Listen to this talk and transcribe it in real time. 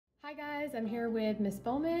Hi guys, I'm here with Miss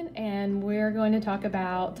Bohlman and we're going to talk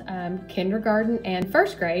about kindergarten and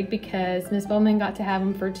first grade because Miss Bohlman got to have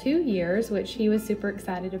them for 2 years, which he was super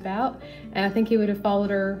excited about, and I think he would have followed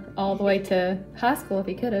her all the way to high school if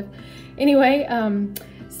he could have. Anyway,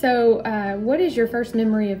 what is your first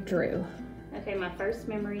memory of Drew? Okay, my first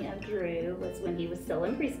memory of Drew was when he was still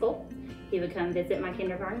in preschool. He would come visit my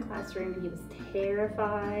kindergarten classroom and he was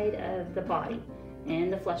terrified of the potty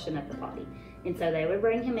and the flushing of the potty. And so they would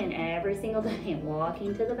bring him in every single day and walk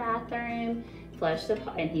into the bathroom, flush the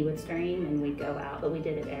potty, and he would scream and we'd go out. But we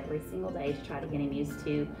did it every single day to try to get him used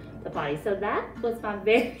to the potty. So that was my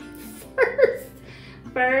very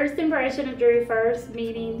first impression of Drew, first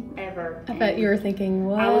meeting ever. I bet you were thinking,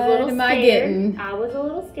 what I was a little am scared. I getting? I was a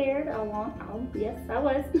little scared. Yes, I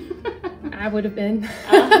was. I would have been.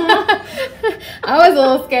 I was a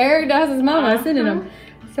little scared. I was his mom. I was sending him.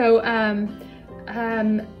 So,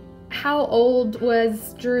 how old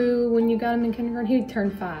was Drew when you got him in kindergarten? He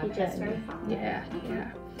turned 5. He just turned 5. Yeah.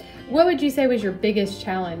 What would you say was your biggest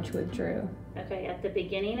challenge with Drew? Okay, at the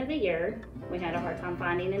beginning of the year, we had a hard time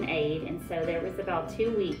finding an aide, and so there was about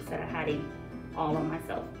 2 weeks that I had him all on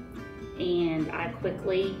myself. And I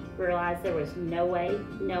quickly realized there was no way,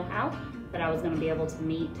 no how, that I was going to be able to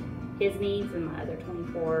meet his needs and my other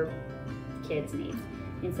 24 kids' needs.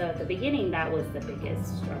 And so at the beginning, that was the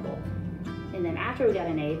biggest struggle. And then after we got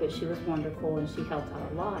an aide, which she was wonderful and she helped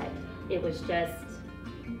out a lot, it was just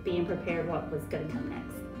being prepared what was going to come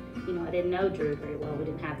next. You know, I didn't know Drew very well. We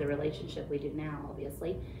didn't have the relationship we do now,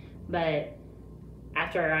 obviously. But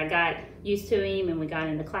after I got used to him and we got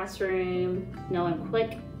in the classroom, knowing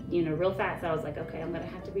quick, real fast, I was like, okay, I'm going to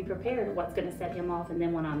have to be prepared of what's going to set him off and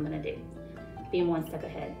then what I'm going to do. Being one step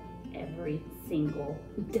ahead every single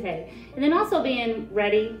day. And then also being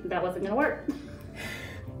ready that wasn't going to work.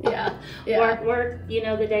 Yeah. Work,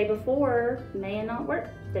 the day before may not work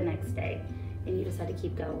the next day. And you just had to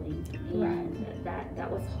keep going. And that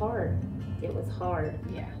was hard. It was hard.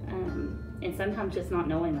 Yeah. And sometimes just not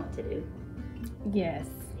knowing what to do. Yes.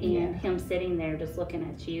 And him sitting there just looking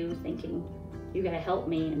at you thinking, you gotta help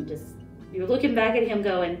me, and just, you're looking back at him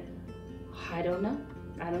going, I don't know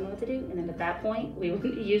what to do. And then at that point,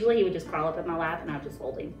 usually he would just crawl up in my lap and I'd just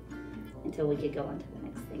hold him until we could go on to the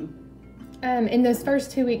next thing. In those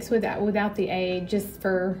first 2 weeks without the aid, just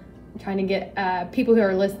for trying to get people who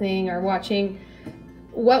are listening or watching,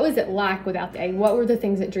 what was it like without the aid? What were the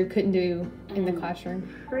things that Drew couldn't do in the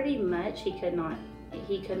classroom? Pretty much he could not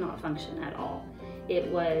function at all.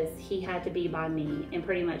 He had to be by me, and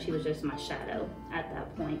pretty much he was just my shadow at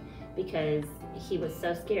that point because he was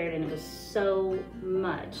so scared, and it was so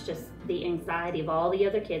much just the anxiety of all the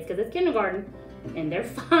other kids, because it's kindergarten and they're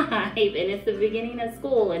 5 and it's the beginning of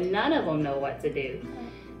school and none of them know what to do.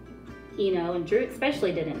 And Drew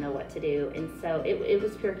especially didn't know what to do, and so it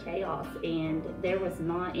was pure chaos, and there was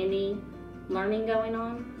not any learning going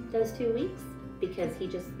on those 2 weeks because he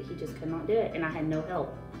just could not do it, and I had no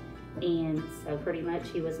help. And so pretty much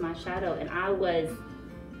he was my shadow, and I was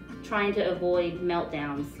trying to avoid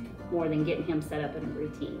meltdowns more than getting him set up in a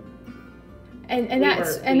routine. And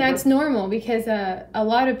that's normal, because a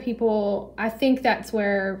lot of people, I think that's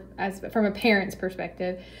where, from a parent's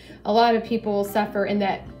perspective, a lot of people suffer in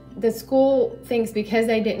that the school thinks because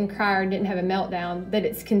they didn't cry or didn't have a meltdown that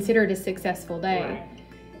it's considered a successful day. Right.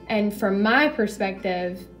 And from my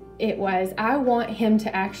perspective, it was, I want him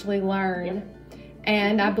to actually learn. Yep.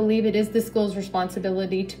 And I believe it is the school's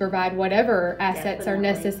responsibility to provide whatever assets are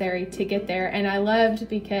necessary to get there. And I loved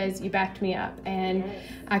because you backed me up, and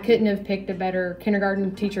I couldn't have picked a better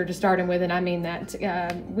kindergarten teacher to start him with, and I mean that.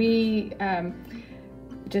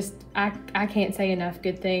 I can't say enough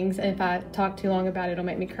good things. And if I talk too long about it, it'll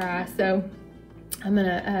make me cry. So I'm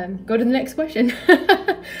gonna go to the next question.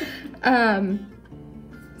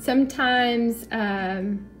 Sometimes,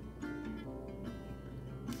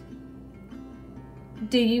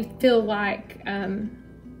 do you feel like,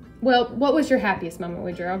 what was your happiest moment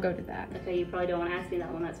with Drew? I'll go to that. Okay, you probably don't want to ask me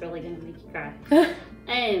that one. That's really going to make you cry.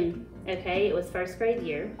 Okay, it was first grade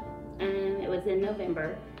year. It was in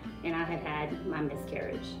November, and I had my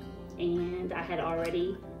miscarriage. And I had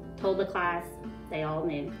already told the class, they all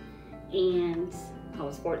knew. And I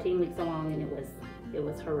was 14 weeks along, and it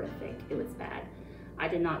was horrific. It was bad. I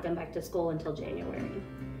did not come back to school until January.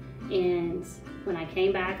 And when I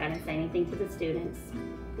came back, I didn't say anything to the students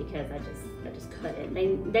because I just couldn't.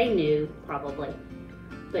 They knew probably,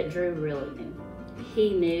 but Drew really knew.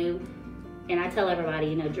 He knew, and I tell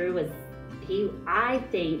everybody, Drew was, I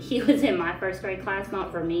think he was in my first grade class,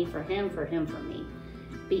 not for me, for him, for me,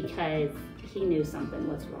 because he knew something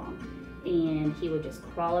was wrong. And he would just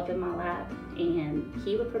crawl up in my lap, and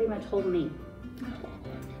he would pretty much hold me.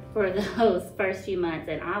 for those first few months,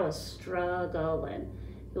 and I was struggling.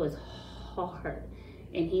 It was hard,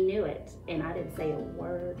 and he knew it, and I didn't say a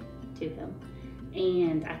word to him.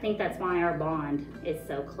 And I think that's why our bond is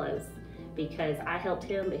so close, because I helped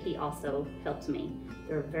him, but he also helped me.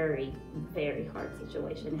 They're a very, very hard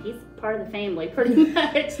situation. He's part of the family pretty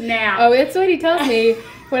much now. Oh, it's what he tells me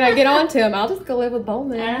when I get on to him. I'll just go live with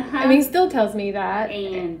Bohlman. I mean, he still tells me that.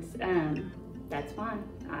 And that's fine.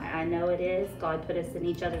 I know it is. God put us in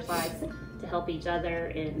each other's lives to help each other,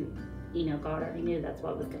 and you know, God already knew that's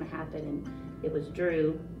what was going to happen, and it was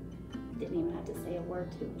Drew. Didn't even have to say a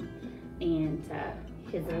word to him, and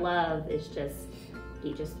his love is just,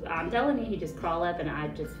 I'm telling you, he just crawl up, and I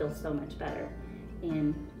just feel so much better.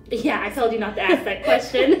 And yeah, I told you not to ask that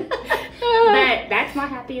question, but that's my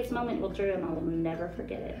happiest moment with Drew, and I will never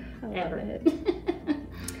forget it, ever.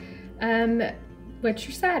 What's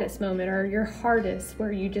your saddest moment or your hardest,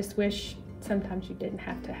 where you just wish sometimes you didn't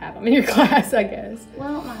have to have them in your class, I guess?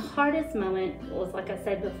 Well, my hardest moment was, like I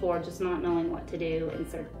said before, just not knowing what to do in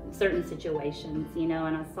certain situations, you know,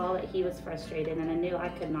 and I saw that he was frustrated, and I knew I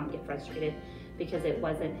could not get frustrated because it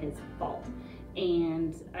wasn't his fault.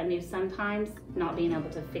 And I knew sometimes not being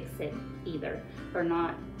able to fix it either, or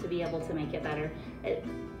not to be able to make it better.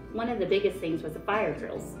 One of the biggest things was the fire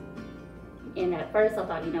drills. And at first I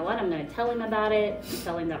thought, you know what, I'm going to tell him about it and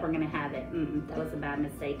tell him that we're going to have it. That was a bad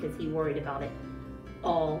mistake, because he worried about it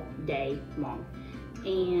all day long.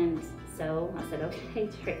 And so I said, okay,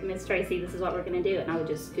 Miss Tracy, this is what we're going to do. And I would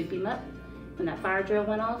just scoop him up when that fire drill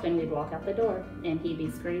went off, and we'd walk out the door, and he'd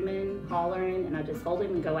be screaming, hollering, and I'd just hold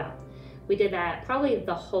him and go out. We did that probably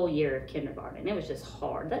the whole year of kindergarten. It was just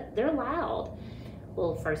hard. They're loud.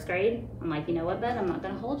 Well, first grade, I'm like, you know what, bud, I'm not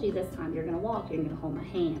going to hold you this time. You're going to walk. You're going to hold my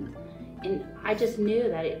hand. And I just knew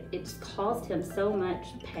that it just caused him so much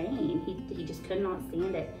pain. He just could not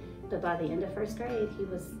stand it. But by the end of first grade, he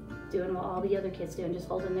was doing what all the other kids do and just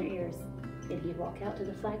holding their ears. And he'd walk out to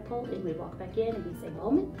the flagpole, and we'd walk back in, and he'd say,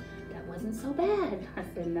 Bohlman, that wasn't so bad. I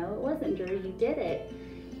said, no, it wasn't, Drew. You did it.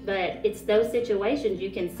 But it's those situations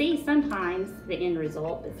you can see sometimes the end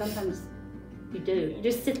result, but sometimes you do. You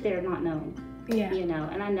just sit there not knowing. Yeah. You know,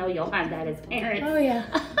 and I know you'll have that as parents. Oh, yeah.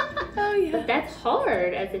 Oh, yeah. But that's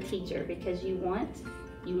hard as a teacher, because you want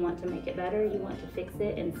to make it better, you want to fix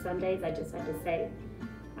it, and some days I just had to say,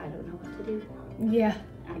 I don't know what to do. Yeah.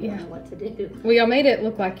 I don't know what to do. Well, y'all made it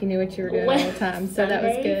look like you knew what you were doing all the time, so that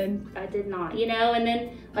was good. I did not, you know, and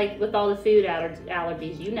then like with all the food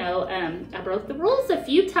allergies, you know, I broke the rules a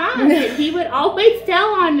few times, and he would always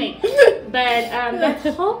tell on me. But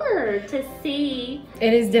that's hard to see.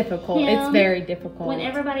 It is difficult. It's very difficult. When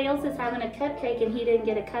everybody else is having a cupcake and he didn't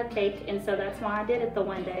get a cupcake, and so that's why I did it the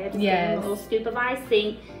one day. I just gave him a little scoop of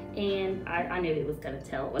icing, and I knew he was going to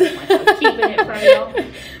tell. It wasn't like I was keeping it from y'all.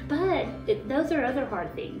 But those are other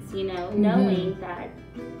hard things, you know, knowing that,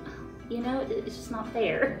 you know, it's just not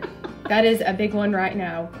fair. That is a big one right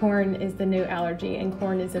now. Corn is the new allergy, and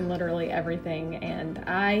corn is in literally everything. And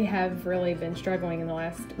I have really been struggling in the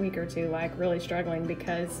last week or two, like really struggling,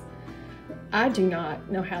 because I do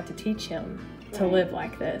not know how to teach him to live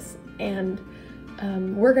like this. And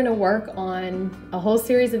we're going to work on a whole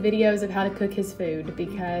series of videos of how to cook his food,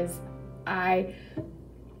 because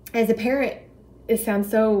as a parent, it sounds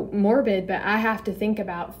so morbid, but I have to think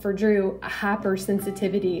about, for Drew, a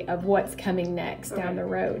hypersensitivity of what's coming next down the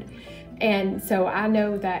road. And so I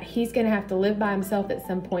know that he's going to have to live by himself at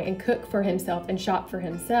some point and cook for himself and shop for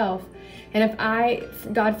himself. And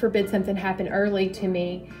if God forbid, something happened early to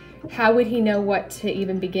me, how would he know what to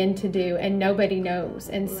even begin to do? And nobody knows.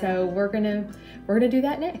 And so we're gonna do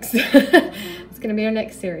that next. It's gonna be our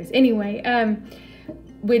next series. Anyway,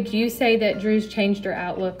 would you say that Drew's changed your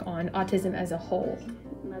outlook on autism as a whole?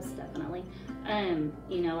 Most definitely.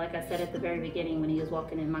 You know, like I said at the very beginning, when he was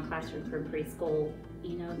walking in my classroom from preschool,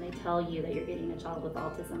 you know, and they tell you that you're getting a child with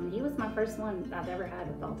autism. He was my first one I've ever had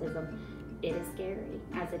with autism. It is scary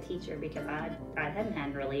as a teacher, because I hadn't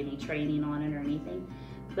had really any training on it or anything.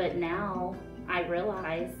 But now I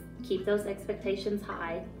realize, keep those expectations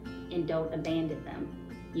high and don't abandon them.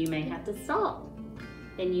 You may have to stop,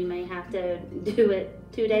 and you may have to do it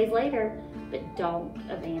 2 days later, but don't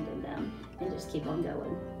abandon them, and just keep on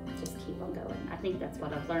going. Just keep on going. I think that's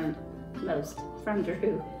what I've learned most from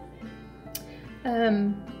Drew.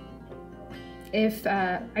 I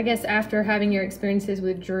guess after having your experiences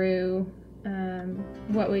with Drew,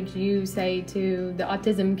 what would you say to the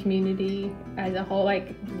autism community as a whole?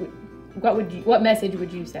 Like, what message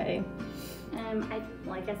would you say?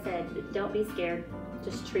 Like I said, don't be scared.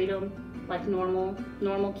 Just treat them like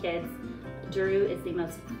normal kids. Drew is the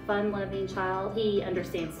most fun-loving child. He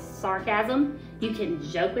understands sarcasm. You can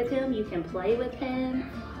joke with him. You can play with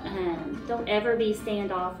him. don't ever be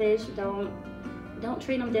standoffish. Don't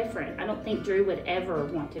treat them different. I don't think Drew would ever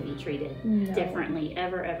want to be treated differently,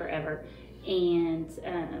 ever, ever, ever. And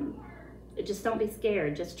just don't be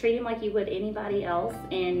scared. Just treat him like you would anybody else,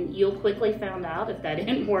 and you'll quickly find out if that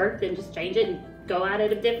didn't work, then just change it and go at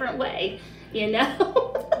it a different way, you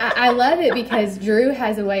know? I love it because Drew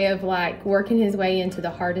has a way of like working his way into the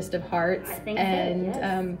hardest of hearts. I think and so,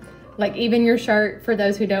 yes. Like even your shirt, for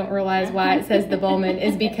those who don't realize why it says the Bohlman,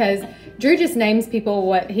 is because Drew just names people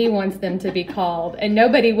what he wants them to be called, and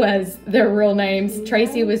nobody was their real names.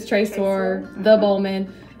 Tracy was Tracor, the Bohlman,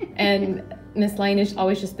 and Miss Lane has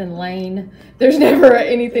always just been Lane. There's never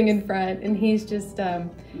anything in front, and he's just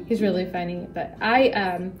he's really funny. But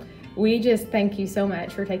we just thank you so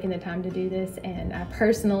much for taking the time to do this, and I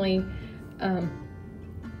personally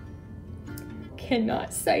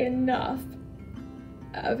cannot say enough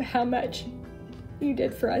of how much you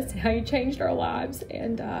did for us and how you changed our lives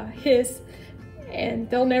and and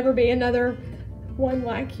there'll never be another one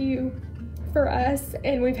like you for us.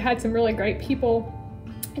 And we've had some really great people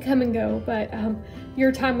come and go, but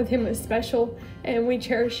your time with him was special, and we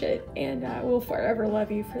cherish it, and we'll forever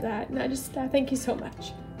love you for that. And I thank you so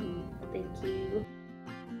much. Thank you.